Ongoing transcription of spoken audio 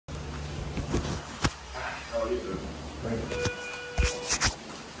Oh, you do.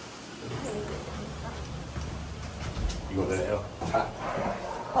 You want that L?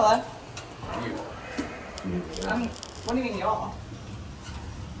 Hello? You. What do you mean y'all?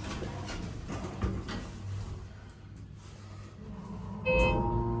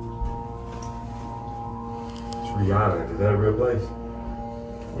 It's Rihanna. Is that a real place?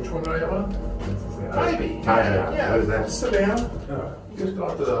 Which one do I have on? Tybee. Tybee. Yeah. What is that? Sit down. You just go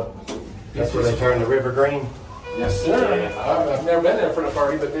out to the... That's where they turn the river green? Yes, sir. Yeah. I've never been there for the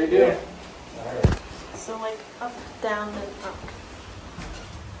party, but they do. Yeah. All right. So like up, down, and up.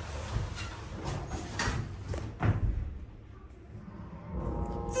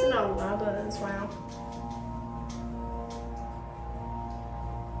 It's not lava as well.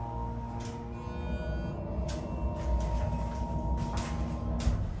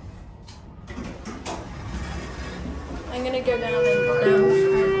 I'm gonna go down and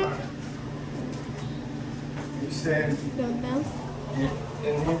down. You stand Go down.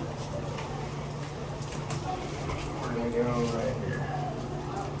 in here. We're gonna go right here.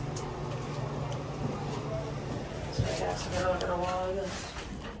 So I guess we're not gonna log this.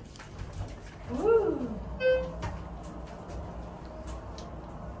 Woo!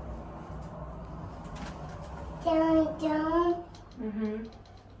 Down. Mm-hmm.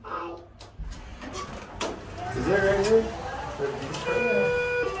 Is that right here?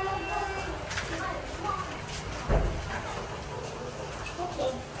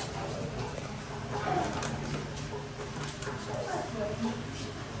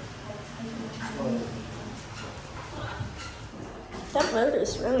 That motor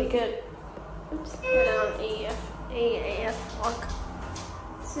is really good. Oops, we're down AAF lock.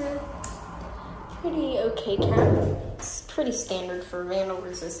 It's a pretty okay cam. It's pretty standard for vandal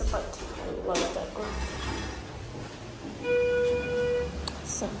resistant, but I love that one.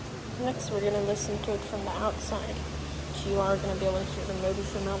 So next we're gonna listen to it from the outside. You are gonna be able to hear the motor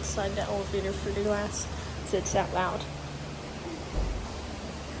from outside the elevator through the glass, so it's that loud.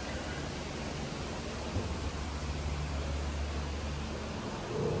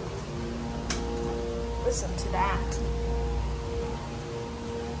 Listen to that.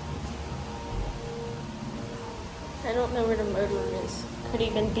 I don't know where the motor room is. Could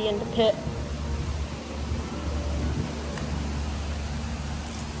even be in the pit.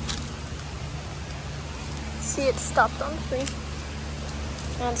 See, it stopped on free.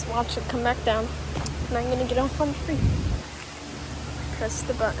 Now let's watch it come back down. And I'm gonna get off on free. Press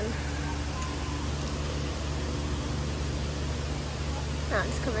the button. Now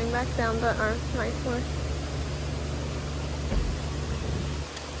it's coming back down to our right floor.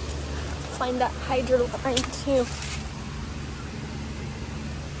 Find that hydro line too.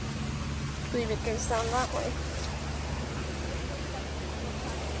 I believe it goes down that way.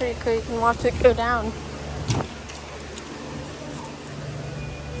 Pretty cool, you can watch it go down.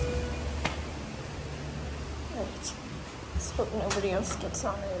 Right. Let's hope nobody else gets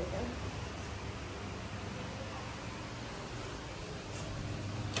on it again.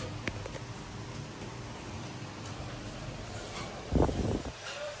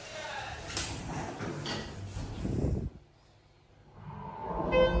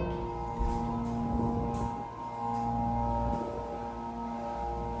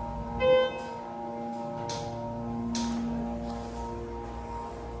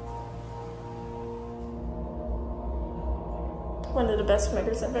 One of the best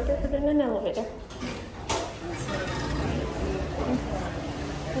motors I've ever heard in an elevator.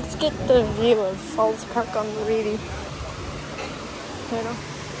 Let's get the view of Falls Park on the radio. You know,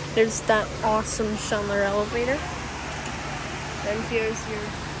 there's that awesome Schindler elevator. And here's your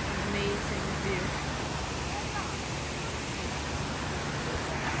amazing view.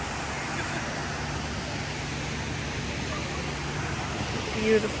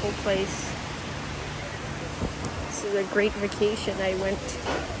 Beautiful place. This is a great vacation I went.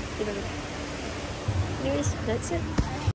 Anyways, that's it.